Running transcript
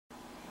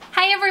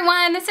Hi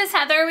everyone, this is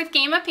Heather with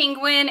Game of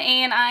Penguin,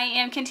 and I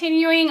am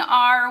continuing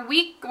our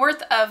week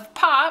worth of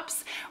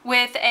pops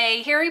with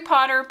a Harry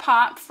Potter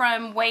pop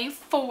from Wave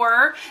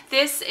 4.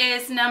 This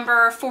is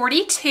number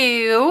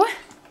 42,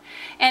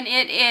 and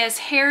it is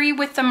Harry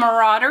with the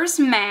Marauders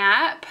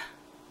Map.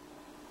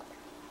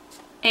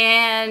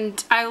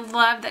 And I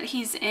love that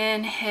he's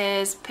in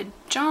his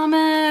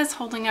pajamas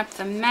holding up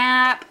the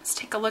map. Let's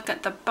take a look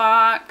at the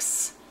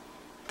box,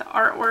 the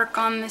artwork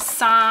on the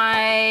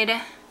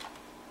side.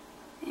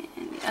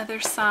 And the other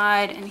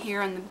side, and here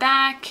on the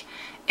back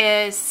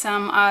is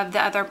some of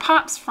the other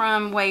pops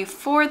from Wave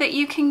 4 that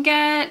you can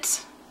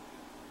get.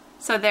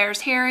 So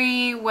there's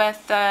Harry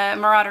with the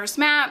Marauders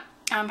Map,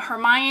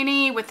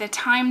 Hermione with the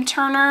Time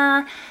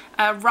Turner,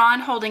 Ron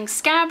holding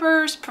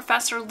Scabbers,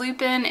 Professor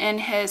Lupin in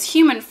his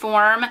human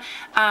form,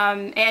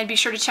 and be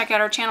sure to check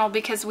out our channel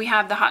because we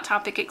have the Hot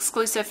Topic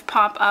exclusive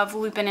pop of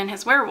Lupin in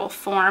his werewolf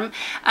form.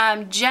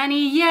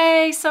 Jenny,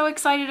 yay! So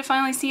excited to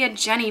finally see a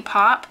Jenny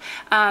pop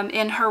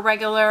in her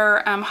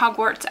regular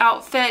Hogwarts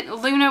outfit.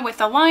 Luna with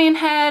the lion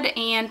head,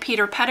 and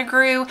Peter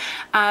Pettigrew.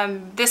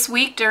 This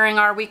week, during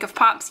our week of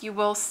pops, you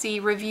will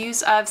see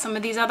reviews of some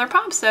of these other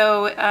pops,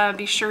 so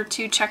be sure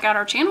to check out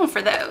our channel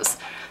for those.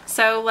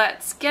 So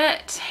let's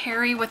get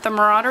Harry with the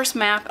Marauders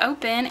Map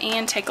open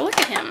and take a look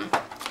at him.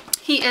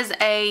 He is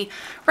a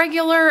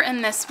regular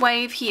in this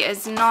wave. He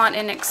is not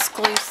an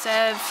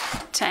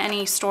exclusive to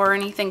any store or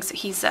anything, so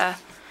he's a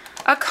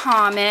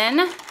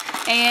common.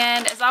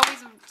 And as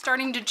always, I'm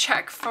starting to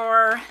check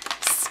for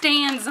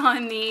stands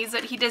on these,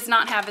 but he does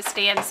not have a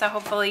stand, so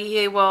hopefully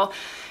he will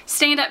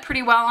stand up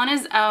pretty well on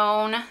his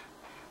own.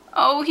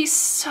 Oh, he's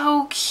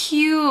so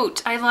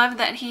cute. I love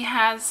that he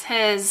has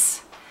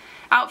his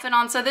outfit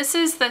on. So this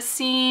is the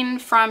scene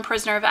from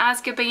Prisoner of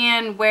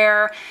Azkaban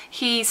where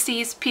he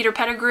sees Peter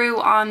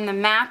Pettigrew on the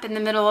map in the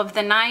middle of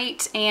the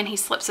night, and he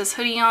slips his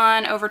hoodie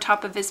on over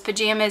top of his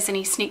pajamas, and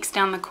he sneaks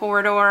down the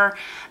corridor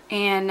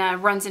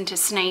and runs into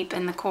Snape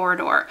in the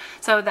corridor.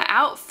 So the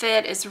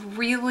outfit is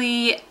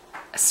really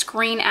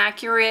screen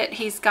accurate.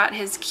 He's got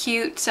his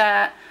cute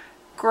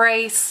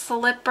gray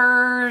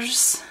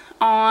slippers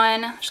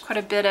on. There's quite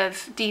a bit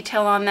of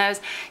detail on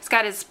those. He's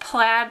got his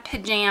plaid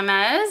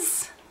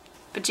pajamas,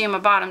 pajama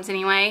bottoms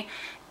anyway,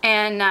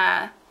 and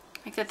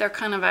like that they're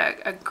kind of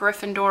a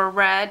Gryffindor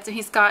red. So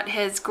he's got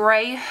his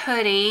gray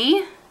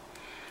hoodie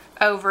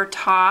over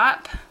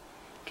top. You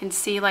can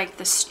see like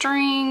the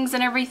strings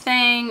and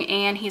everything,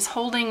 and he's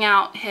holding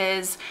out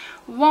his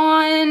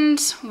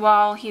wand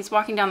while he's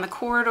walking down the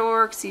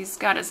corridor because he's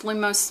got his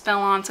Lumos spell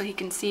on so he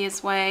can see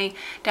his way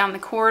down the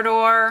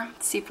corridor.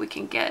 Let's see if we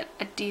can get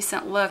a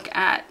decent look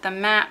at the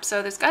map.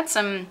 So there's got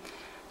some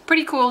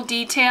pretty cool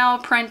detail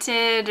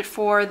printed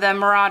for the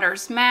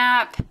Marauders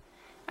Map.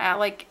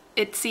 Like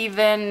it's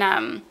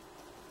even,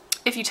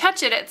 if you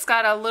touch it, it's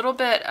got a little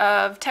bit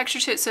of texture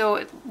to it,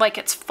 so like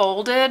it's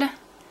folded,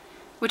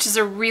 which is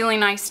a really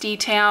nice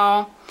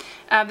detail.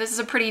 This is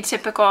a pretty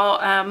typical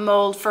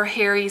mold for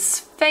Harry's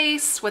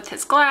face with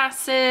his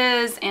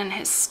glasses and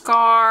his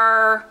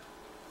scar.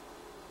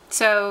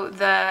 So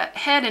the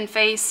head and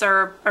face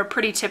are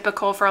pretty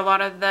typical for a lot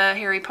of the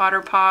Harry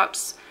Potter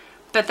pops.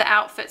 But the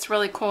outfit's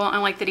really cool. I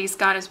like that he's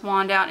got his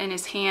wand out in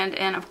his hand,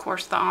 and of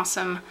course the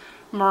awesome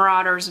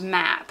Marauders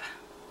Map.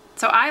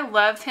 So I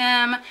love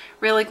him.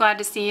 Really glad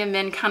to see him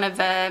in kind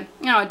of a,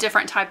 a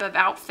different type of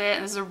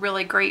outfit. This is a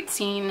really great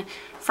scene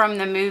from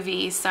the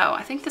movie. So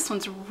I think this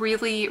one's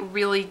really,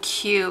 really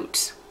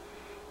cute.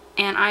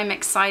 And I'm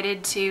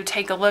excited to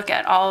take a look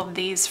at all of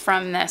these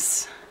from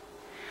this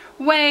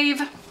wave.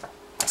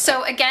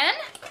 So again,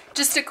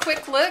 just a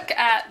quick look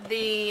at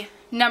the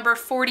number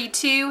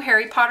 42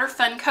 Harry Potter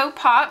Funko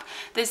Pop.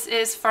 This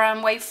is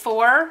from Wave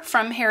 4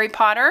 from Harry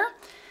Potter.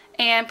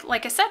 And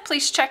like I said,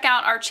 please check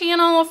out our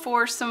channel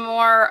for some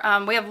more.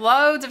 We have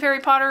loads of Harry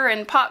Potter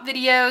and pop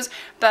videos,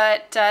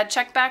 but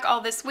check back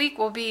all this week.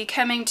 We'll be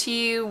coming to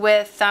you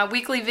with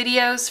weekly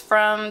videos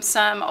from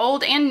some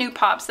old and new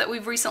pops that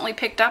we've recently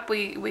picked up.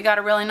 We got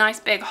a really nice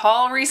big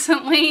haul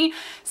recently.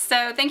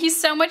 So thank you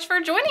so much for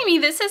joining me.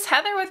 This is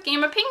Heather with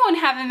Game of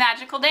Penguin. Have a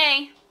magical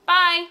day.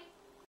 Bye.